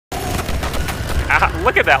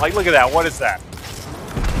Look at that. Like, look at that. What is that?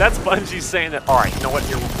 That's Bungie saying that, all right, you know what?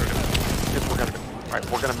 Here's what we're going to do. All right,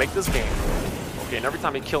 we're going to make this game. Okay, and every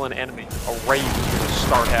time you kill an enemy, a raid is going to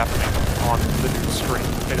start happening on the new screen.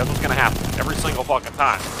 Okay, that's what's going to happen every single fucking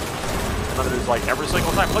time. And then there's like every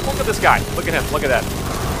single time. Look at this guy. Look at him. Look at that.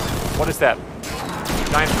 What is that?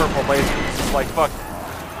 Giant purple laser. This is like fuck.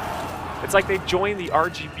 It's like they joined the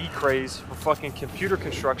RGB craze for fucking computer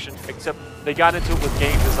construction, except they got into it with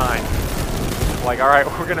game design. Like, all right,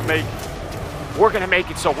 we're gonna make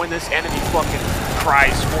it so when this enemy fucking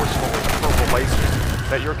cries forcefully with purple lasers,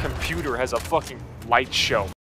 that your computer has a fucking light show.